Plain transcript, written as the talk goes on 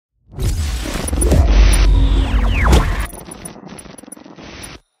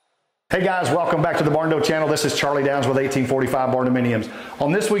Hey guys, welcome back to the Barndo channel. This is Charlie Downs with 1845 Barndominiums.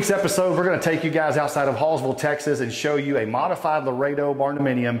 On this week's episode, we're going to take you guys outside of Hallsville, Texas and show you a modified Laredo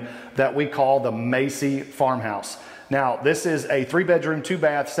Barndominium that we call the Macie farmhouse. Now, this is a 3-bedroom,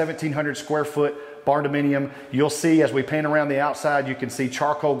 2-bath, 1,700 square foot Barndominium. You'll see as we pan around the outside, you can see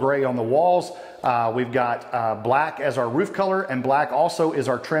charcoal gray on the walls. We've got black as our roof color, and black also is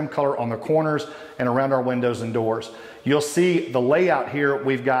our trim color on the corners and around our windows and doors. You'll see the layout here.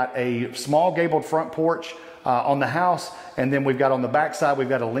 We've got a small gabled front porch on the house, and then we've got on the back side, we've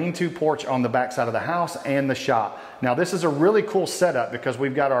got a lean-to porch on the back side of the house and the shop. Now, this is a really cool setup because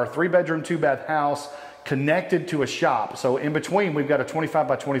we've got our 3-bedroom, 2-bath house connected to a shop. So in between, we've got a 25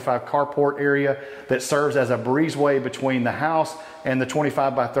 by 25 carport area that serves as a breezeway between the house and the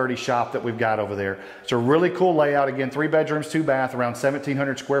 25 by 30 shop that we've got over there. It's a really cool layout. Again, 3 bedrooms, 2 bath, around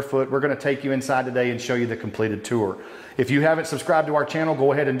 1,700 square foot. We're going to take you inside today and show you the completed tour. If you haven't subscribed to our channel,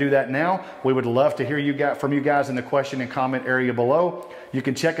 go ahead and do that now. We would love to hear from you guys in the question and comment area below. You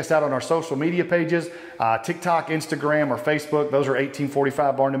can check us out on our social media pages, TikTok, Instagram, or Facebook. Those are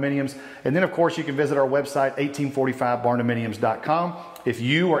 1845 Barndominiums. And then, of course, you can visit our website, 1845barndominiums.com. If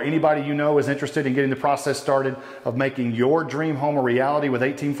you or anybody you know is interested in getting the process started of making your dream home a reality with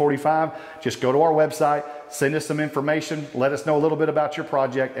 1845, just go to our website, send us some information, let us know a little bit about your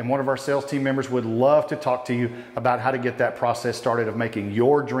project, and one of our sales team members would love to talk to you about how to get that process started of making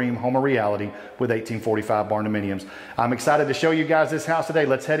your dream home a reality with 1845 Barndominiums. I'm excited to show you guys this house today.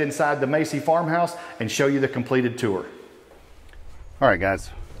 Let's head inside the Macie farmhouse and show you the completed tour. All right, guys.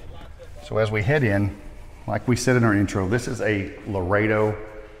 So as we head in, like we said in our intro, this is a Laredo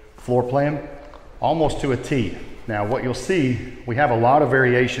floor plan, almost to a T. Now, what you'll see, we have a lot of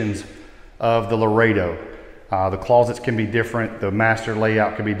variations of the Laredo. The closets can be different. The master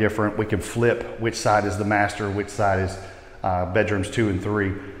layout can be different. We can flip which side is the master, which side is bedrooms 2 and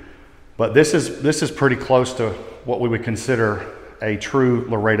 3. But this is pretty close to what we would consider a true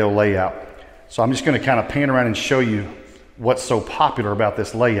Laredo layout. So I'm just going to kind of pan around and show you what's so popular about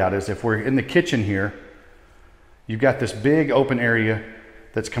this layout. Is if we're in the kitchen here, you've got this big open area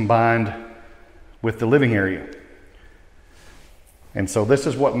that's combined with the living area. And so this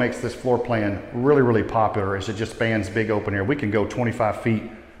is what makes this floor plan really, really popular, is it just spans big open area. We can go 25 feet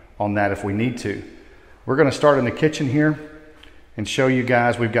on that if we need to. We're going to start in the kitchen here and show you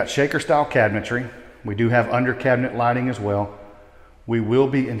guys, we've got shaker style cabinetry. We do have under cabinet lighting as well. We will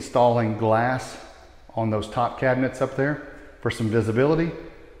be installing glass on those top cabinets up there for some visibility.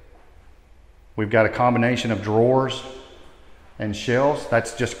 We've got a combination of drawers and shelves.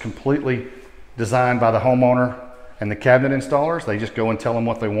 That's just completely designed by the homeowner and the cabinet installers. They just go and tell them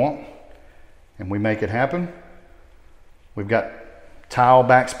what they want, and we make it happen. We've got tile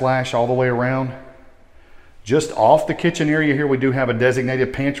backsplash all the way around. Just off the kitchen area here, we do have a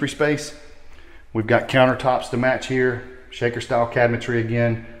designated pantry space. We've got countertops to match here, shaker style cabinetry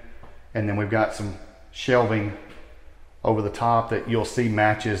again, and then we've got some shelving over the top that you'll see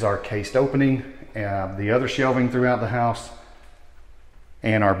matches our cased opening, the other shelving throughout the house,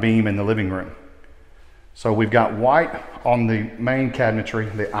 and our beam in the living room. So we've got white on the main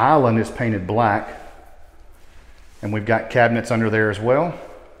cabinetry. The island is painted black, and we've got cabinets under there as well.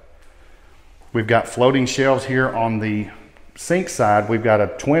 We've got floating shelves here on the sink side. We've got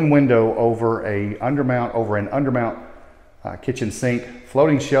a twin window over an undermount kitchen sink,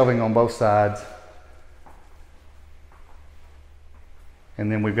 floating shelving on both sides. And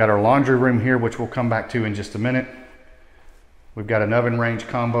then we've got our laundry room here, which we'll come back to in just a minute. We've got an oven range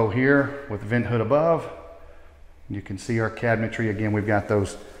combo here with vent hood above. You can see our cabinetry. Again, we've got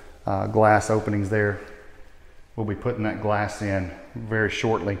those glass openings there. We'll be putting that glass in very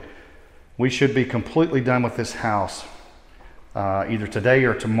shortly. We should be completely done with this house either today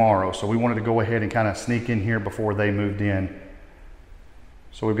or tomorrow. So we wanted to go ahead and kind of sneak in here before they moved in.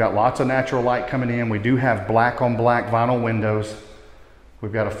 So we've got lots of natural light coming in. We do have black on black vinyl windows.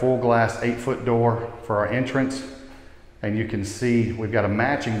 We've got a full glass 8-foot door for our entrance. And you can see we've got a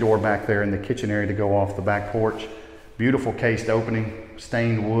matching door back there in the kitchen area to go off the back porch. Beautiful cased opening,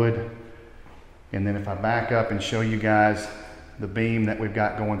 stained wood. And then if I back up and show you guys the beam that we've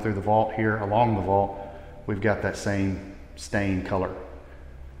got going through the vault here, along the vault, we've got that same stain color.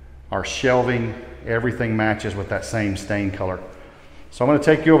 Our shelving, everything matches with that same stain color. So I'm going to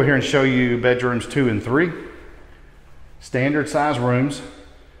take you over here and show you bedrooms 2 and 3. Standard size rooms.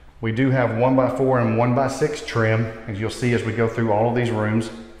 We do have 1x4 and 1x6 trim, as you'll see as we go through all of these rooms.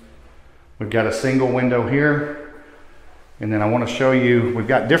 We've got a single window here. And then I want to show you, we've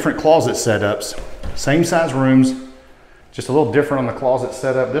got different closet setups. Same size rooms, just a little different on the closet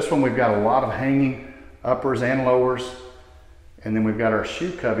setup. This one we've got a lot of hanging uppers and lowers. And then we've got our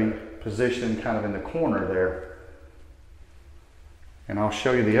shoe cubby positioned kind of in the corner there. And I'll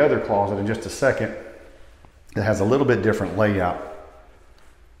show you the other closet in just a second. It has a little bit different layout.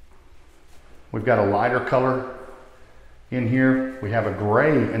 We've got a lighter color in here. We have a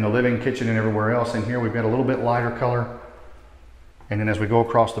gray in the living, kitchen, and everywhere else. In here, we've got a little bit lighter color. And then as we go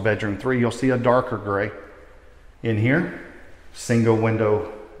across the bedroom 3, you'll see a darker gray. In here, single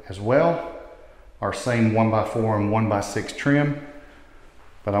window as well. Our same 1x4 and 1x6 trim.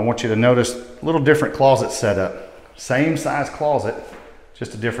 But I want you to notice a little different closet setup. Same size closet,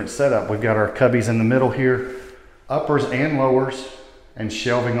 just a different setup. We've got our cubbies in the middle here, uppers and lowers, and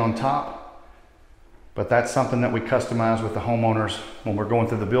shelving on top. But that's something that we customize with the homeowners when we're going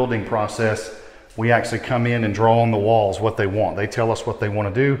through the building process. We actually come in and draw on the walls what they want. They tell us what they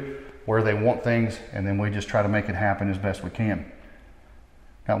want to do, where they want things, and then we just try to make it happen as best we can.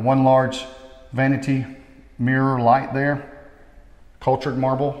 Got one large vanity mirror light there, cultured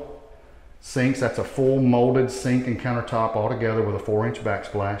marble sinks. That's a full molded sink and countertop all together with a 4-inch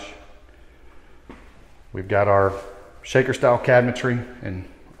backsplash. We've got our shaker style cabinetry, and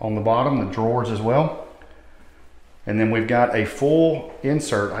on the bottom, the drawers as well. And then we've got a full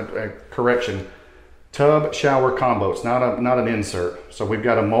insert, correction, tub shower combo. It's not an insert. So we've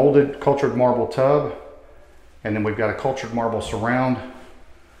got a molded cultured marble tub, and then we've got a cultured marble surround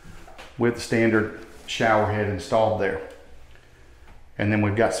with the standard shower head installed there. And then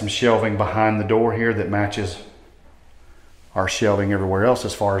we've got some shelving behind the door here that matches our shelving everywhere else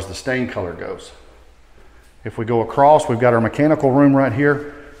as far as the stain color goes. If we go across, we've got our mechanical room right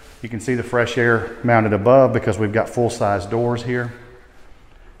here. You can see the fresh air mounted above because we've got full-size doors here.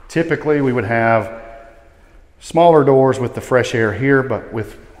 Typically, we would have smaller doors with the fresh air here, but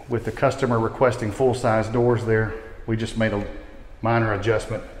with the customer requesting full-size doors there, we just made a minor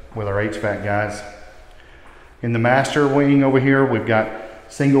adjustment with our HVAC guys. In the master wing over here, we've got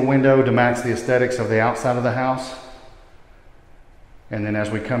single window to match the aesthetics of the outside of the house. And then as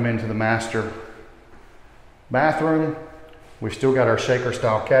we come into the master bathroom, we've still got our shaker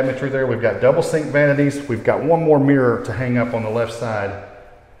style cabinetry there. We've got double sink vanities. We've got one more mirror to hang up on the left side.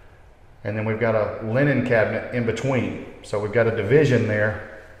 And then we've got a linen cabinet in between. So we've got a division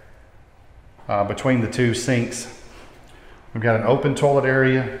there between the two sinks. We've got an open toilet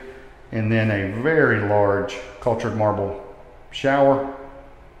area and then a very large cultured marble shower.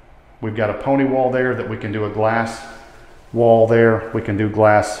 We've got a pony wall there that we can do a glass wall there. We can do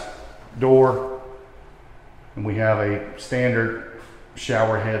glass door. And we have a standard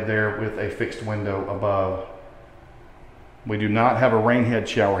shower head there with a fixed window above. We do not have a rain head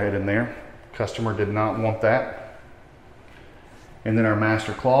shower head in there. Customer did not want that. And then our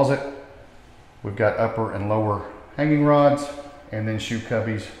master closet, we've got upper and lower hanging rods and then shoe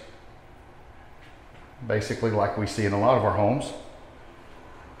cubbies, basically like we see in a lot of our homes,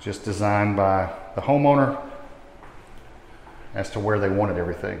 just designed by the homeowner as to where they wanted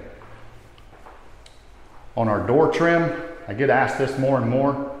everything. On our door trim, I get asked this more and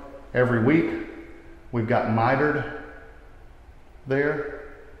more every week. We've got mitered there.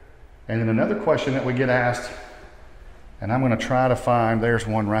 And then another question that we get asked, and I'm going to try to find, there's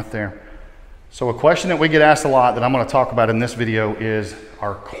one right there. So a question that we get asked a lot that I'm going to talk about in this video is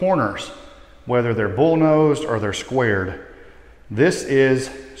our corners, whether they're bull-nosed or they're squared. This is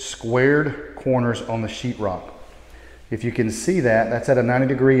squared corners on the sheetrock. If you can see that, that's at a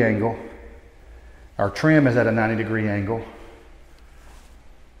 90-degree angle. Our trim is at a 90-degree angle.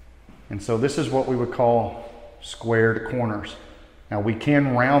 And so this is what we would call squared corners. Now we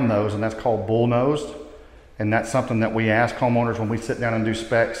can round those, and that's called bull-nosed. And that's something that we ask homeowners when we sit down and do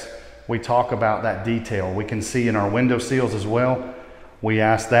specs. We talk about that detail. We can see in our window seals as well. We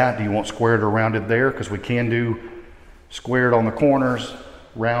ask that, do you want squared or rounded there? Because we can do squared on the corners,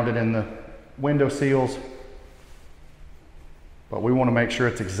 rounded in the window seals. But we want to make sure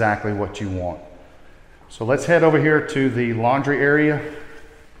it's exactly what you want. So let's head over here to the laundry area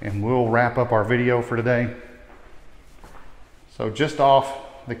and we'll wrap up our video for today. So just off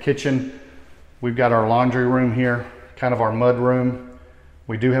the kitchen, we've got our laundry room here, kind of our mud room.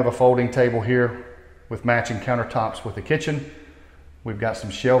 We do have a folding table here with matching countertops with the kitchen. We've got some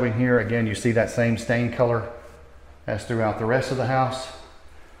shelving here. Again, you see that same stain color as throughout the rest of the house.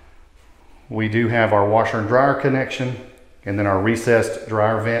 We do have our washer and dryer connection and then our recessed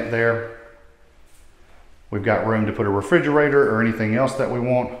dryer vent there. We've got room to put a refrigerator or anything else that we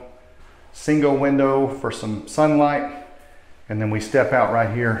want. Single window for some sunlight. And then we step out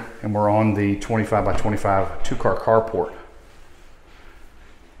right here and we're on the 25 by 25 two-car carport.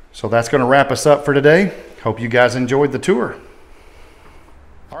 So that's going to wrap us up for today. Hope you guys enjoyed the tour.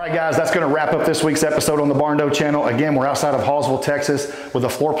 All right, guys, that's going to wrap up this week's episode on the Barndo channel. Again, we're outside of Hallsville, Texas, with a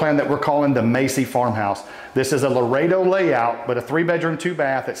floor plan that we're calling the Macie farmhouse. This is a Laredo layout, but a 3-bedroom,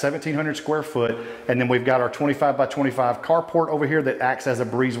 2-bath at 1,700 square foot. And then we've got our 25 by 25 carport over here that acts as a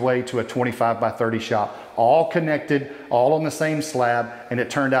breezeway to a 25 by 30 shop. All connected, all on the same slab, and it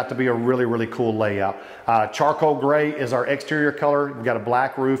turned out to be a really, really cool layout. Charcoal gray is our exterior color. We've got a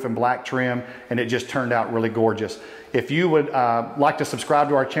black roof and black trim, and it just turned out really gorgeous. If you would like to subscribe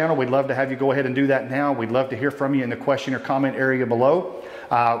to our channel, we'd love to have you go ahead and do that now. We'd love to hear from you in the question or comment area below.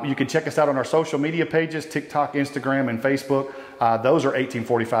 You can check us out on our social media pages, TikTok, Instagram, and Facebook. Those are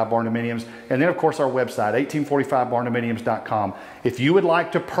 1845 Barndominiums. And then, of course, our website, 1845barndominiums.com. If you would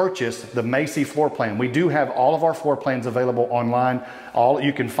like to purchase the Macie floor plan, we do have all of our floor plans available online.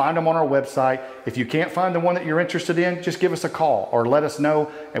 You can find them on our website. If you can't find the one that you're interested in, just give us a call or let us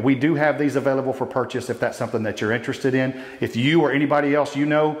know. And we do have these available for purchase if that's something that you're interested in. If you or anybody else you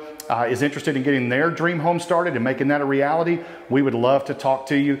know is interested in getting their dream home started and making that a reality, we would love to talk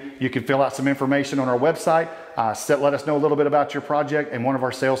to you. You can fill out some information on our website. Let us know a little bit about your project, and one of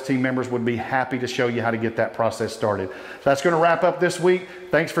our sales team members would be happy to show you how to get that process started. So that's going to wrap up this week.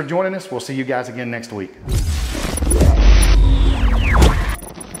 Thanks for joining us. We'll see you guys again next week.